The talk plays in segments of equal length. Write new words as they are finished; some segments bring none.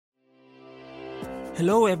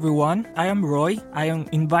Hello everyone, I am Roy. I am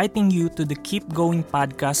inviting you to the Keep Going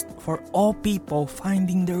podcast for all people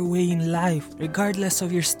finding their way in life. Regardless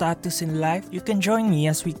of your status in life, you can join me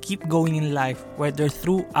as we keep going in life, whether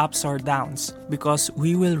through ups or downs, because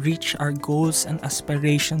we will reach our goals and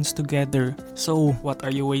aspirations together. So, what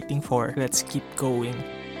are you waiting for? Let's keep going.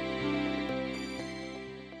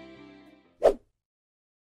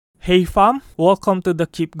 Hey fam, welcome to the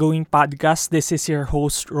Keep Going podcast. This is your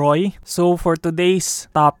host Roy. So for today's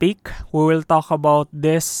topic, we will talk about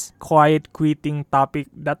this quiet quitting topic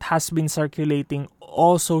that has been circulating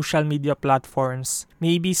all social media platforms.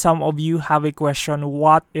 Maybe some of you have a question,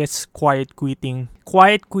 what is quiet quitting?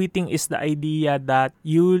 Quiet quitting is the idea that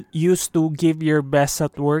you used to give your best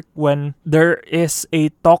at work when there is a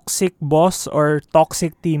toxic boss or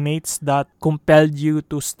toxic teammates that compelled you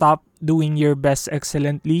to stop doing your best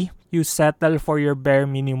excellently. You settle for your bare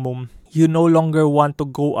minimum. You no longer want to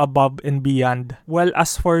go above and beyond. Well,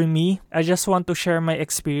 as for me, I just want to share my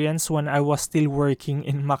experience when I was still working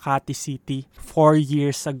in Makati City 4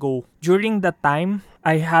 years ago. During that time,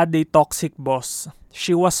 I had a toxic boss.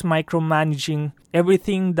 She was micromanaging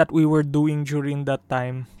everything that we were doing during that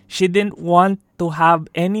time. She didn't want to have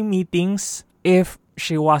any meetings if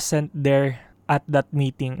she wasn't there at that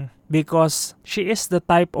meeting, because she is the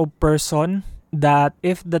type of person that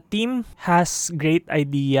if the team has great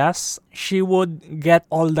ideas, she would get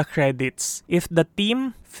all the credits. If the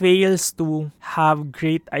team fails to have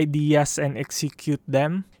great ideas and execute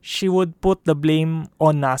them, she would put the blame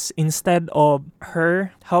on us instead of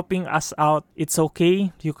her helping us out. It's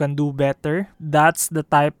okay, you can do better. That's the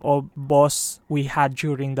type of boss we had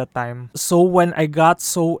during the time. So when I got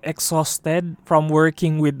so exhausted from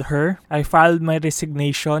working with her, I filed my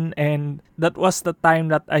resignation, and that was the time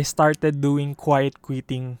that I started doing quiet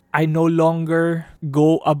quitting. I no longer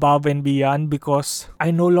go above and beyond because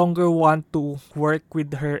I no longer want to work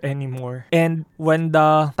with her anymore. And when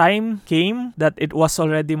the time came that it was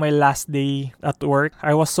already my last day at work,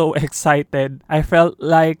 I was so excited. I felt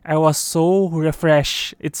like I was so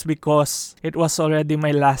refreshed. It's because it was already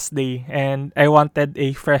my last day and I wanted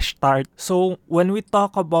a fresh start. So when we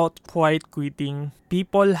talk about quiet quitting,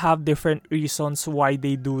 people have different reasons why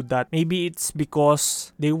they do that. Maybe it's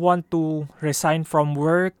because they want to resign from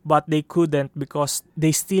work but they couldn't because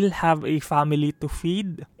they still have a family to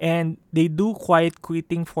feed, and they do quiet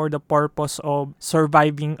quitting for the purpose of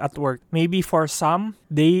surviving at work. Maybe for some,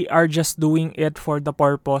 they are just doing it for the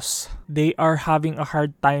purpose. They are having a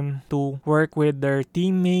hard time to work with their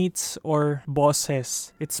teammates or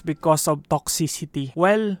bosses. It's because of toxicity.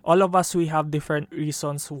 Well, all of us, we have different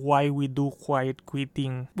reasons why we do quiet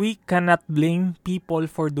quitting. We cannot blame people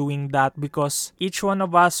for doing that because each one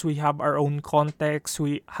of us, we have our own context,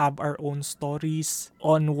 we have our own stories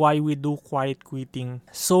on why we do quiet quitting.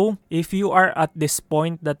 So, if you are at this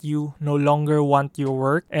point that you no longer want your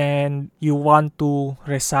work and you want to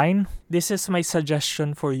resign, this is my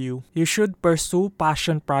suggestion for you. You should pursue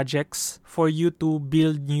passion projects for you to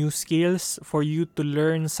build new skills, for you to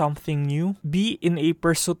learn something new. Be in a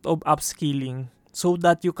pursuit of upskilling so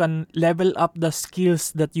that you can level up the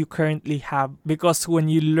skills that you currently have. Because when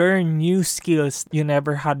you learn new skills you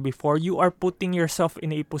never had before, you are putting yourself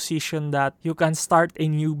in a position that you can start a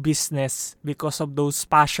new business because of those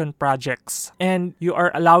passion projects. And you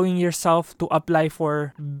are allowing yourself to apply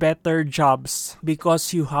for better jobs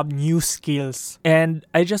because you have new skills. And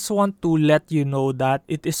I just want to let you know that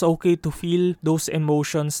it is okay to feel those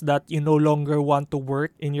emotions that you no longer want to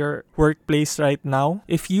work in your workplace right now.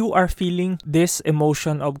 If you are feeling this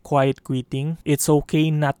emotion of quiet quitting, it's okay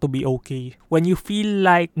not to be okay. When you feel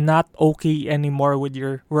like not okay anymore with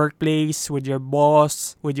your workplace, with your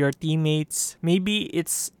boss, with your teammates, maybe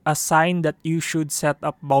it's a sign that you should set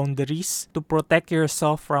up boundaries to protect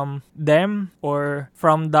yourself from them or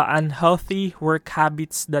from the unhealthy work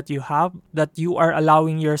habits that you have, that you are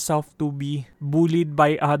allowing yourself to be bullied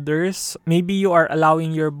by others. Maybe you are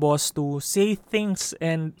allowing your boss to say things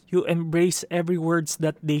and you embrace every words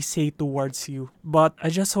that they say towards you. But I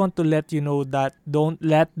just want to let you know that don't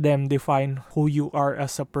let them define who you are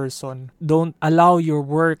as a person. Don't allow your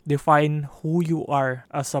work define who you are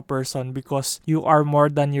as a person, because you are more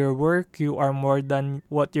than your work. You are more than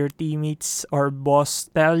what your teammates or boss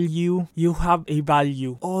tell you. You have a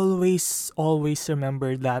value. Always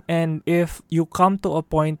remember that. And if you come to a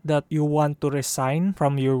point that you want to resign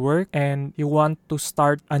from your work and you want to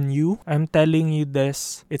start anew, I'm telling you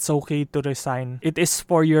this, it's okay to resign. It is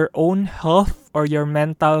for your own health. health or your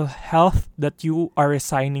mental health that you are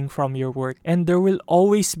resigning from your work. And there will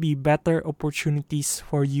always be better opportunities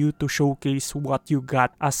for you to showcase what you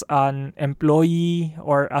got as an employee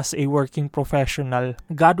or as a working professional.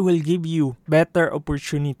 God will give you better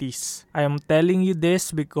opportunities. I am telling you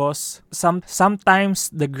this because sometimes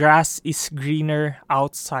the grass is greener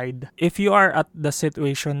outside. If you are at the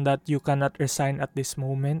situation that you cannot resign at this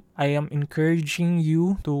moment, I am encouraging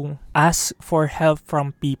you to ask for help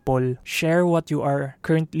from people. Share what you are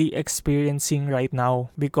currently experiencing right now,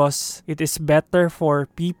 because it is better for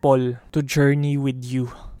people to journey with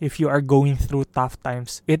you if you are going through tough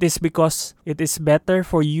times. It is because it is better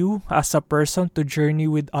for you as a person to journey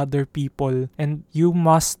with other people, and you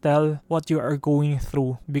must tell what you are going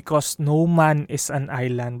through, because no man is an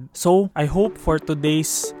island. So I hope for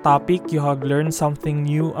today's topic you have learned something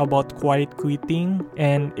new about quiet quitting,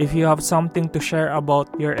 and if you have something to share about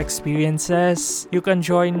your experiences, you can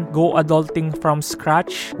join Go Adulting from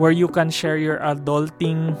Scratch, where you can share your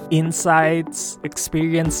adulting insights,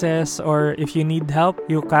 experiences, or if you need help,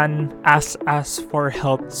 you can ask us for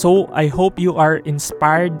help. So I hope you are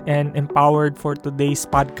inspired and empowered for today's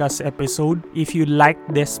podcast episode. If you like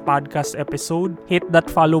this podcast episode, hit that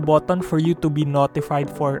follow button for you to be notified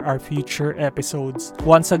for our future episodes.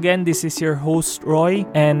 Once again, this is your host Roy,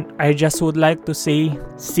 and I just would like to say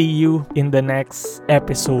see you in the next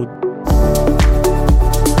episode.